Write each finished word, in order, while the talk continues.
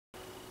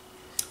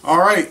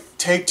Alright,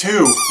 take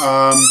two.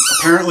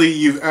 Apparently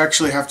you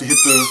actually have to hit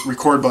the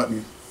record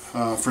button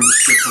for this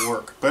shit to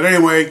work. But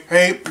anyway,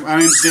 hey, my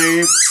name's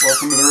Dave.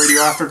 Welcome to the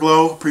Radio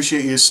Afterglow.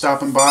 Appreciate you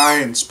stopping by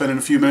and spending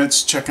a few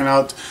minutes checking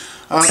out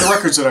the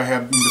records that I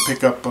happened to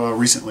pick up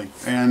recently.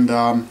 And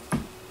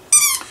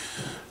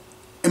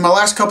in my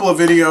last couple of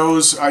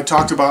videos, I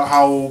talked about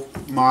how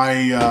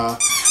my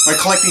my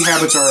collecting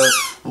habits are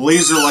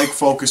laser-like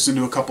focused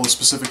into a couple of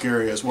specific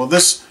areas. Well,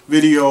 this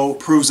video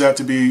proves that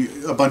to be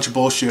a bunch of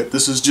bullshit.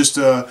 This is just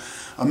a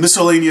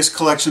miscellaneous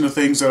collection of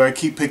things that I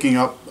keep picking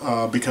up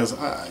because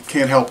I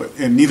can't help it,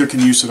 and neither can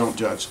you, so don't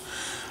judge.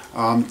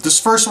 This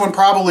first one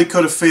probably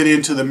could have fit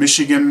into the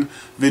Michigan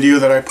video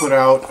that I put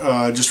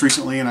out just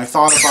recently, and I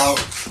thought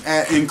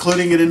about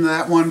including it in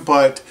that one,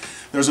 but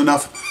there's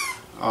enough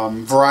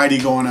variety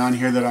going on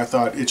here that I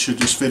thought it should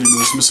just fit into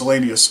this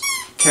miscellaneous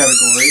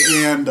category.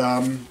 And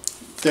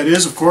that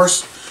is, of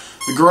course,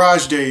 the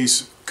Garage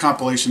Days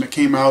compilation that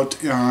came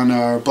out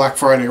on Black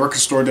Friday, Record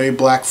Store Day,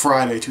 Black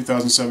Friday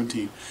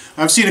 2017.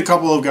 I've seen a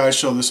couple of guys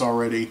show this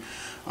already.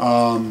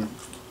 Hog's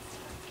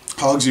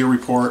Ear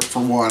Report for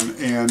one,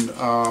 and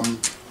I'm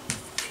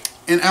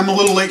a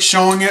little late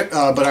showing it,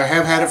 but I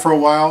have had it for a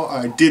while.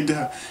 I did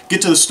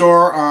get to the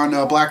store on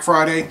Black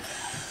Friday,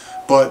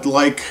 but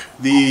like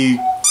the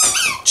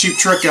Cheap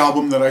Trick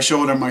album that I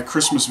showed on my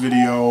Christmas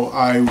video,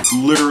 I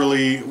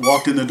literally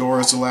walked in the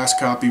door as the last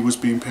copy was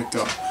being picked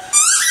up.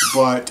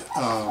 But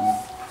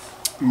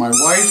my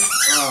wife,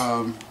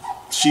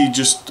 she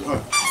just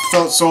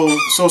felt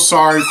so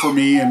sorry for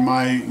me and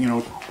my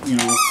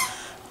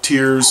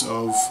tears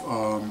of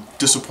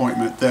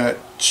disappointment that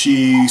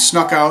she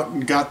snuck out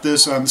and got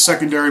this on the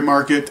secondary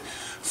market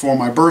for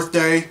my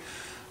birthday,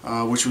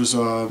 which was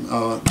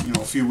a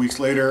few weeks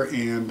later,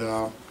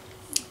 and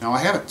now I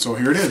have it, so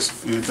here it is,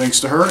 and thanks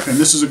to her. And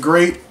this is a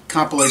great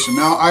compilation.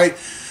 Now,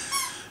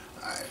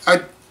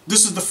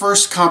 this is the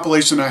first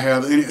compilation I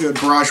have, a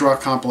garage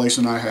rock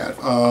compilation I had.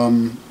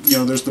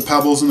 There's the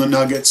Pebbles and the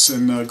Nuggets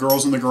and the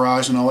Girls in the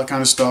Garage and all that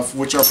kind of stuff,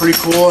 which are pretty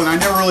cool. And I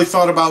never really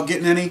thought about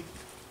getting any.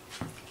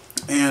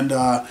 And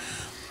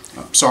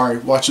sorry,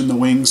 watching the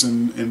Wings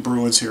and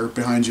Bruins here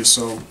behind you.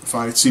 So if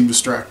I seem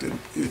distracted,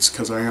 it's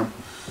because I am.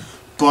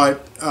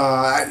 But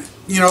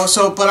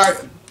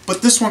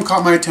But this one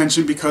caught my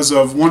attention because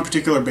of one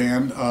particular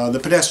band, the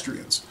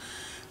Pedestrians.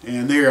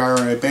 And they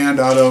are a band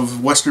out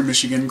of western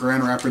Michigan,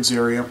 Grand Rapids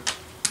area,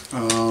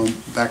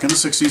 back in the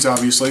 60s,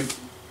 obviously.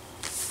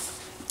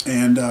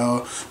 And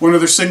one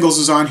of their singles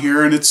is on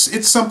here, and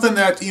it's something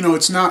that,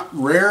 it's not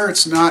rare,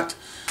 it's not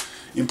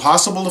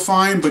impossible to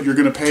find, but you're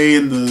going to pay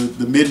in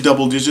the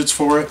mid-double digits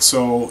for it,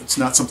 so it's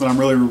not something I'm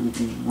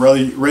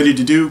really ready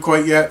to do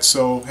quite yet.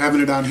 So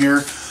having it on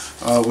here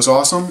was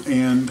awesome,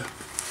 and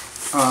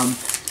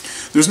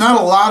there's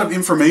not a lot of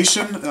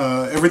information.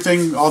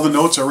 Everything, all the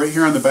notes are right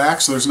here on the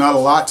back, so there's not a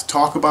lot to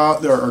talk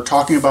about or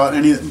talking about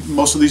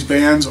most of these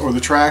bands or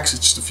the tracks.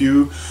 It's just a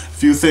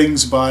few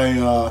things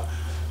by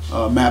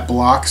Matt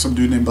Block, some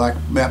dude named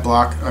Matt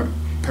Block.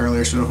 Apparently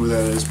I should know who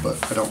that is, but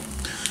I don't.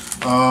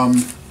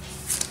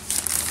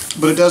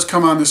 But it does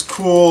come on this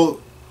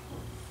cool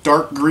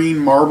dark green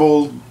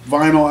marble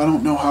vinyl. I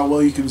don't know how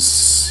well you can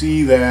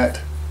see that,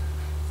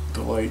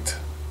 the light.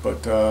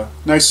 But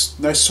nice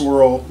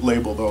swirl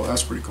label though.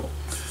 That's pretty cool.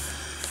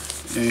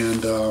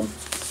 And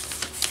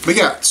but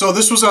yeah, so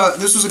this was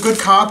a good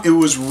comp. It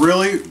was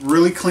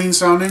really clean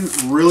sounding,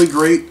 really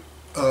great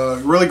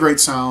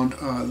sound.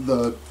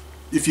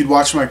 If you'd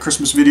watched my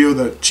Christmas video,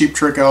 the Cheap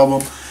Trick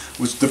album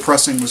was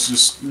depressing, was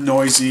just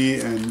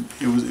noisy, and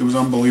it was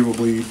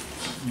unbelievably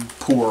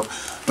poor.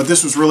 But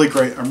this was really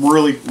great. I'm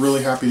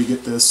really happy to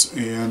get this.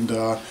 And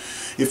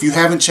if you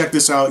haven't checked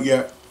this out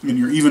yet, and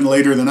you're even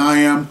later than I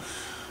am,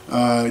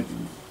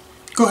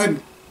 go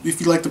ahead. If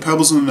you like the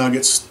Pebbles and the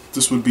Nuggets,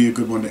 this would be a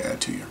good one to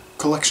add to your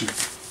collection.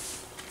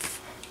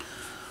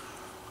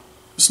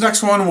 This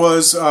next one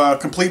was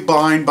complete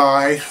blind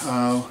buy,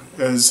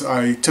 as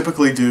I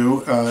typically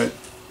do.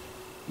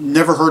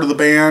 Never heard of the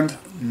band.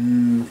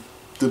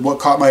 What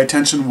caught my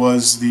attention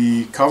was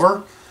the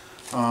cover,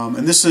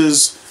 and this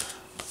is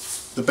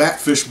the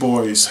Batfish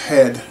Boys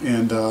head,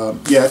 and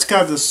yeah, it's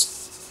got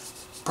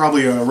this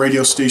probably a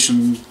radio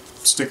station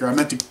sticker. I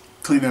meant to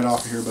clean that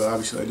off of here, but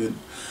obviously I didn't.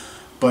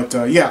 But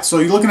yeah, so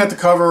you're looking at the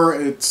cover.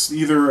 It's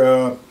either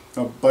a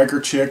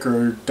biker chick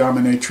or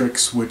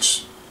dominatrix,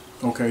 which,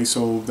 okay,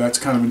 so that's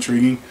kind of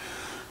intriguing.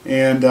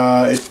 And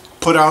it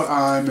put out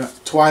on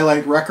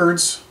Twilight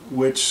Records,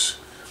 which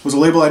was a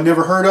label I'd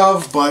never heard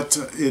of, but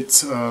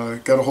it's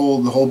got the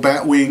whole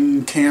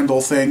Batwing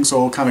candle thing,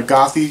 so kind of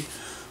gothy.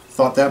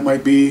 Thought that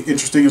might be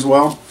interesting as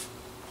well.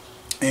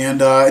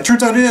 And it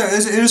turns out it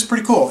is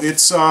pretty cool.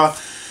 It's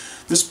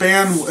this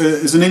band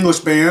is an English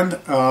band.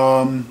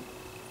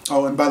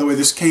 Oh, and by the way,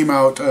 this came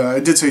out, I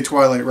did say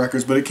Twilight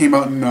Records, but it came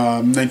out in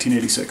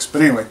 1986.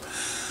 But anyway,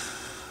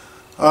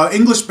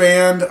 English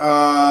band,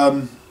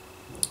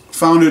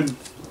 founded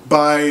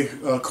by,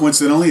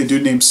 coincidentally, a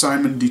dude named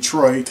Simon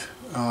Detroit.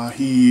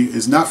 He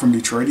is not from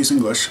Detroit, he's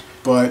English,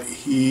 but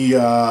he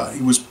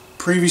was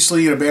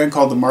previously in a band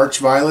called the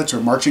Marching Violets,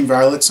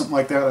 something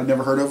like that. I'd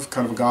never heard of,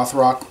 kind of a goth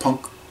rock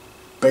punk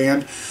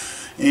band.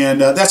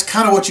 And that's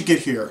kind of what you get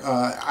here.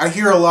 I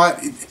hear a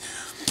lot.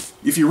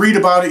 If you read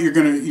about it, you're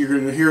gonna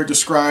hear it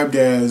described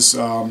as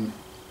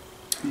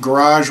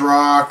garage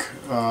rock,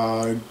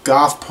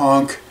 goth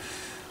punk,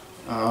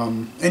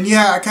 and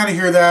yeah, I kind of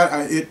hear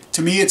that.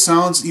 To me, it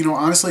sounds,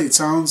 honestly, it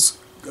sounds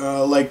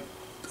like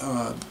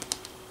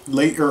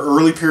late or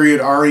early period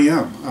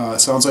REM. It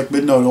sounds like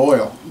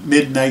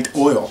Midnight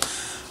Oil,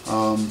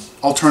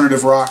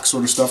 alternative rock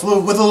sort of stuff,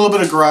 with a little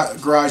bit of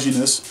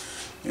garaginess.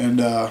 And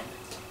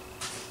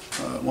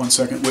one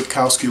second,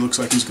 Witkowski looks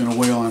like he's going to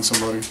wail on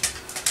somebody,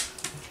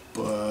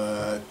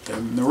 but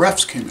then the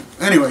refs came in.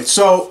 Anyway,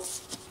 so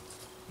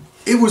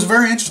it was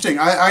very interesting.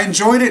 I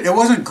enjoyed it. It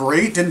wasn't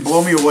great, didn't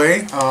blow me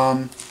away.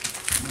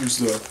 Here's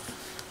the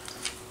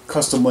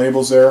custom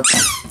labels there.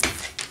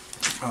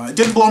 It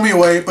didn't blow me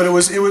away, but it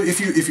was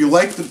if you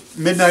like the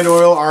Midnight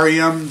Oil,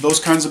 REM, those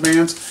kinds of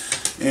bands,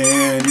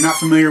 and you're not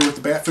familiar with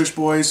the Batfish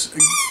Boys,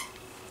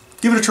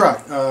 give it a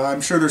try. I'm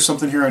sure there's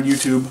something here on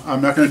YouTube.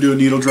 I'm not going to do a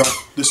needle drop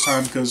this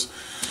time because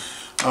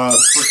the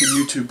freaking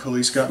YouTube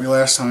police got me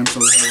last time, so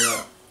the hell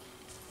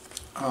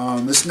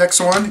with that. This next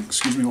one,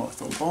 excuse me while I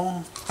throw the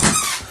ball,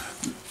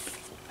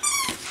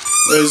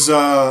 is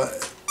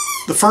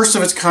the first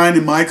of its kind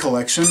in my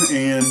collection,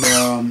 and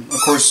of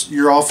course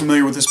you're all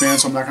familiar with this band,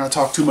 so I'm not going to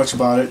talk too much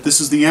about it.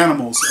 This is the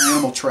Animal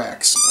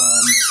Tracks.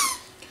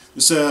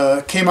 This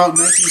came out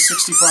in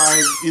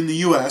 1965 in the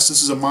U.S.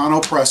 This is a mono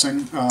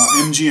pressing,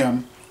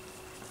 MGM,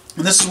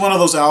 and this is one of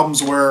those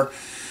albums where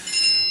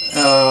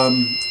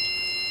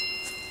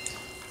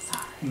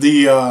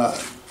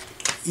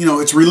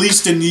it's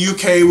released in the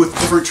UK with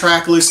different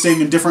track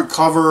listing and different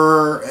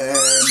cover, and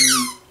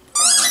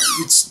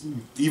it's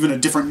even a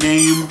different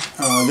name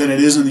than it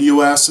is in the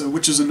US,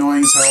 which is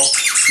annoying as hell.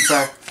 In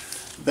fact,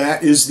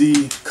 that is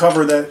the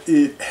cover that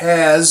it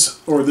has,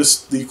 or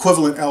the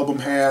equivalent album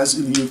has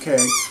in the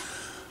UK.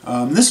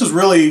 This is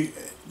really,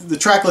 the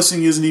track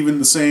listing isn't even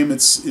the same.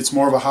 It's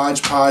more of a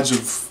hodgepodge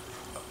of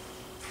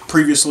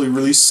previously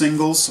released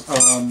singles.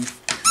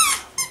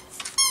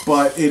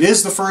 But it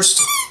is the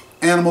first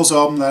Animals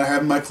album that I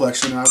have in my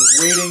collection, and I was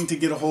waiting to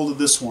get a hold of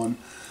this one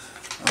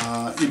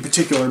in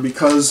particular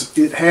because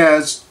it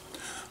has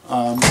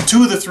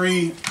two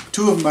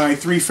of my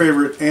three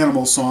favorite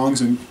Animals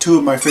songs and two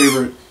of my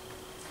favorite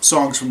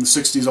songs from the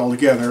 60s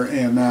altogether,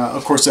 and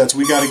of course that's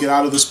We Gotta Get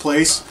Out of This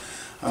Place,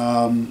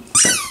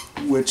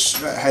 which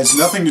has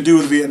nothing to do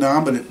with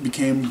Vietnam, but it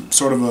became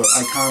sort of an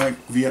iconic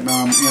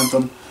Vietnam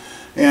anthem,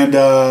 and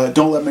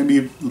Don't Let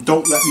Me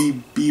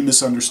Be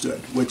Misunderstood,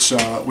 which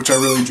I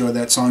really enjoyed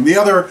that song. The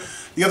other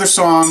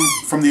song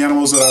from the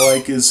Animals that I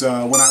like is When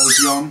I Was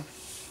Young,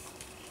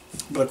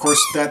 but of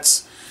course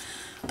that's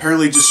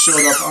apparently just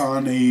showed up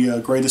on a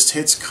greatest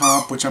hits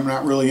comp, which I'm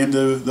not really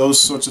into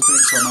those sorts of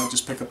things, so I might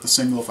just pick up the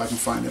single if I can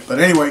find it. But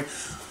anyway,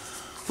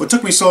 what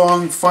took me so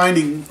long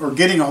finding or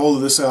getting a hold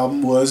of this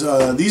album was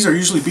these are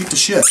usually beat to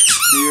shit.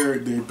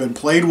 They've been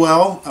played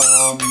well,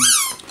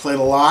 played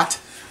a lot,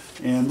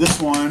 and this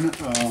one,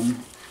 I don't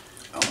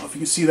know if you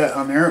can see that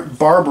on there,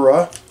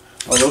 Barbara,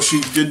 although she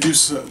did a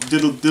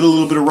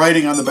little bit of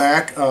writing on the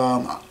back,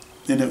 and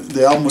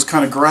the album was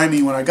kind of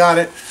grimy when I got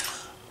it.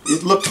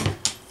 It looked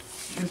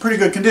in pretty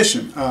good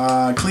condition.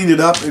 Cleaned it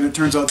up, and it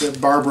turns out that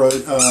Barbara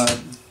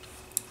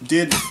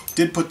did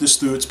put this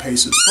through its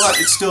paces, but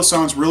it still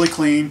sounds really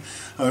clean.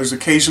 There's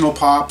occasional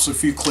pops, a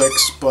few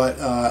clicks,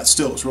 but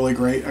still, it was really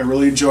great. I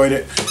really enjoyed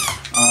it.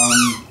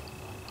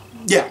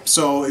 Yeah,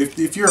 so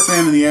if you're a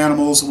fan of the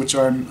Animals, which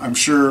I'm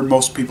sure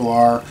most people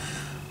are,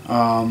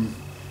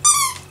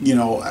 you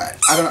know,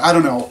 I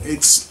don't know.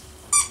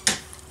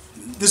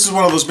 This is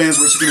one of those bands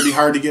where it's going to be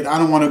hard to get. I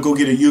don't want to go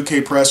get a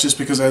UK press just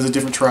because it has a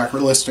different track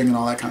listing and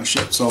all that kind of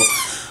shit. So,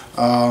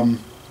 I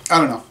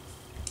don't know.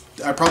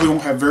 I probably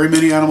won't have very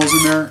many Animals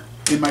in there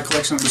in my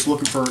collection. I'm just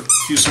looking for a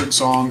few certain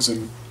songs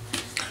and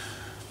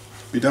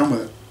be done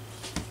with it.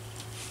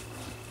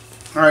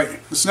 All right,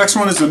 this next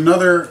one is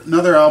another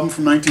album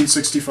from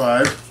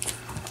 1965.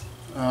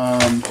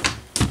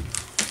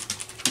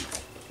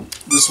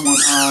 This one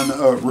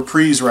on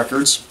Reprise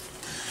Records.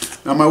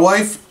 Now, my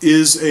wife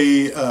is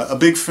a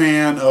big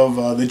fan of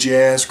the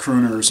jazz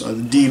crooners,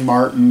 Dean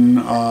Martin,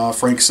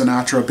 Frank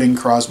Sinatra, Bing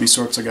Crosby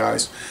sorts of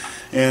guys.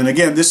 And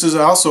again, this is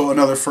also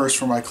another first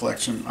for my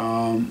collection.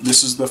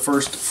 This is the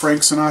first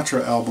Frank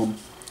Sinatra album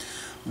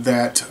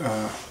that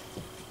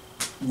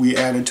we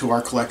added to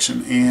our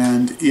collection,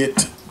 and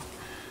it's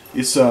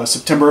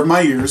September of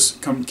My Years.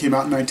 Came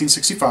out in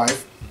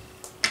 1965,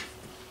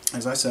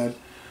 as I said.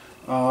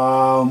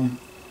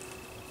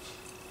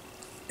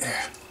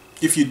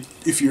 If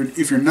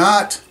you're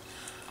not,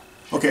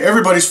 okay,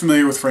 everybody's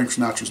familiar with Frank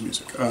Sinatra's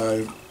music.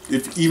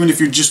 Even if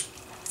you're just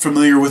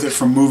familiar with it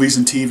from movies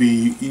and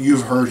TV,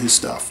 you've heard his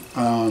stuff,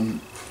 and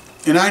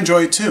I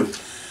enjoy it too.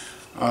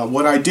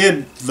 What I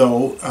did,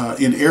 though,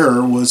 in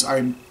error, was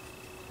I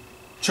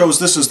chose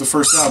this as the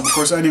first album. Of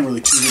course, I didn't really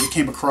choose it.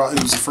 It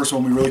was the first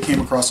one we really came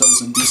across that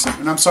was indecent.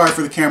 And I'm sorry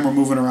for the camera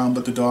moving around,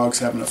 but the dog's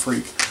having a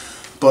freak.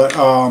 but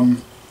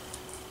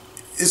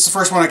it's the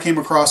first one I came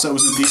across that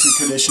was in decent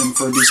condition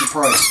for a decent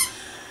price.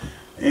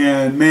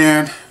 And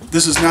man,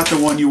 this is not the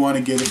one you want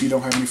to get if you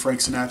don't have any Frank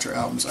Sinatra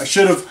albums. I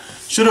should have,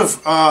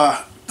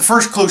 the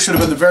first clue should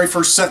have been the very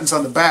first sentence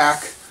on the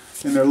back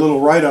in their little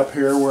write-up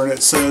here, where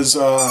it says,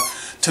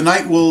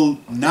 "Tonight will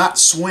not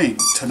swing.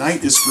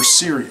 Tonight is for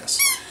serious."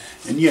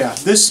 And yeah,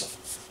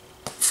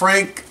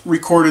 Frank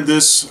recorded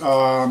this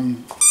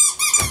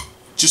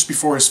just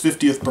before his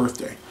 50th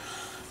birthday.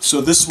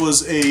 So this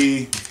was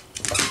a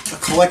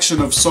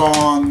collection of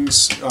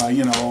songs,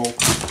 you know,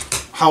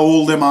 How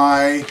Old Am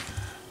I?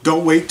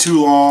 Don't Wait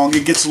Too Long,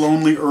 It Gets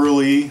Lonely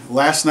Early,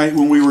 Last Night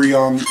When We Were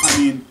Young. I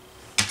mean,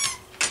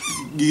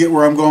 you get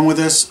where I'm going with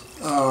this?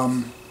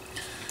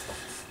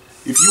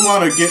 If you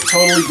want to get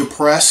totally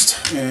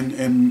depressed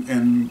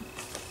and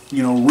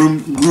you know,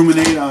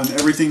 ruminate on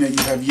everything that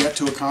you have yet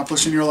to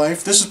accomplish in your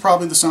life, this is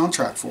probably the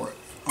soundtrack for it.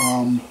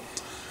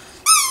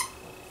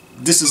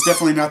 This is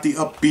definitely not the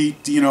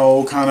upbeat, you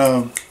know, kind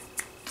of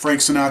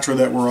Frank Sinatra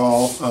that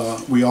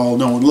we all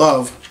know and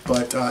love.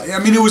 But I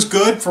mean, it was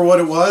good for what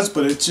it was,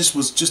 but it just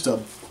was just a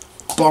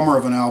bummer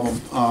of an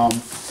album.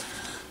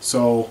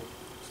 So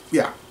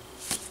yeah,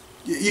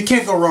 you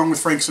can't go wrong with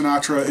Frank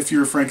Sinatra if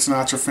you're a Frank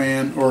Sinatra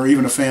fan or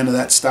even a fan of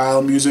that style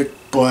of music.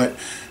 But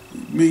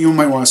you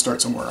might want to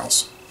start somewhere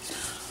else.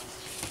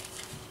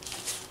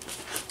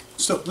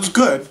 So it was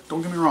good.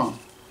 Don't get me wrong.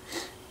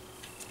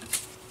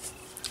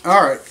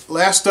 Alright,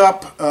 last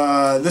up,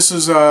 this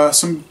is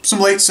some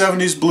late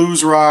 70s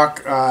blues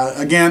rock.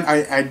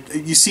 Again,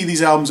 you see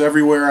these albums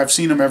everywhere. I've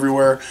seen them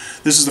everywhere.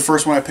 This is the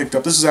first one I picked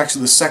up. This is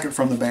actually the second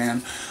from the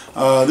band.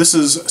 This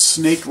is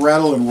Snake,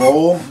 Rattle, and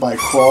Roll by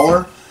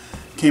Crawler.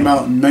 Came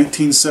out in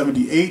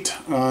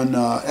 1978 on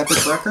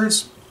Epic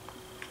Records.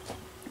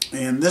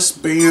 And this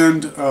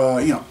band,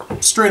 you know,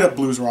 straight up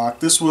blues rock.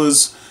 This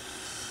was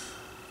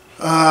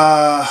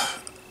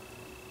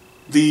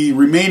the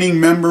remaining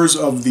members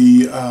of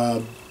the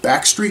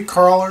Backstreet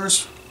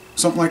Crawlers,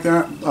 something like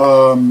that,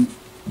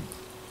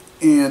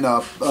 and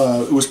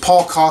it was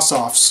Paul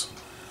Kossoff's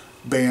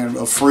band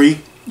of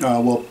Free.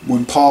 Well,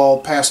 when Paul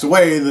passed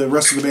away, the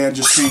rest of the band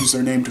just changed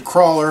their name to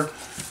Crawler,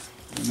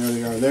 and there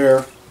they are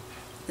there,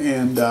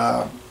 and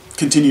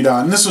continued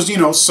on. And this was, you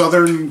know,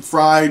 southern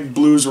fried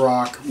blues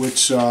rock,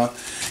 which you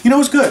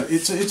know, is good.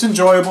 It's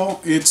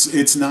enjoyable.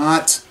 It's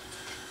not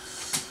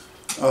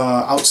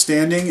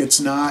outstanding. It's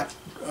not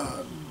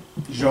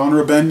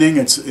genre bending.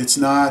 It's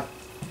not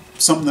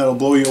something that'll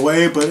blow you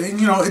away, but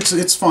you know,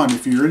 it's fun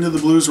if you're into the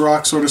blues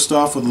rock sort of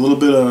stuff with a little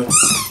bit of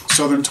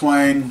southern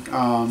twang.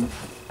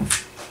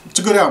 It's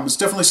a good album. It's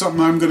definitely something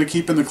I'm going to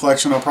keep in the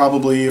collection. I'll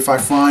probably, if I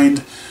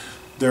find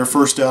their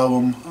first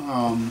album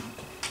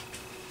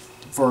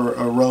for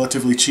a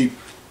relatively cheap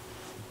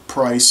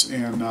price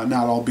and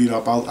not all beat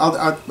up,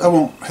 I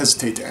won't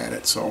hesitate to add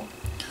it. So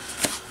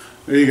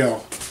there you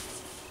go.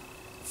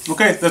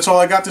 Okay, that's all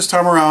I got this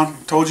time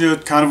around. Told you,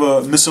 kind of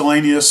a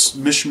miscellaneous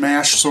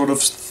mishmash sort of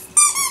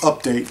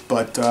update,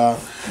 but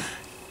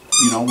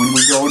you know, when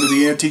we go into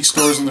the antique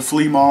stores and the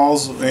flea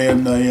malls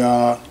and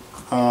the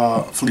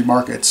flea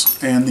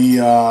markets and the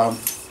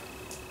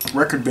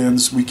record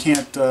bins, we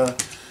can't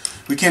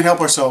help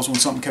ourselves when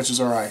something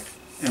catches our eye.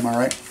 Am I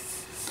right?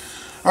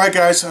 All right,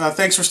 guys.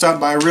 Thanks for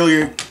stopping by. I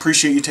really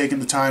appreciate you taking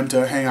the time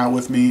to hang out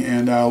with me,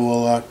 and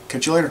we'll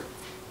catch you later.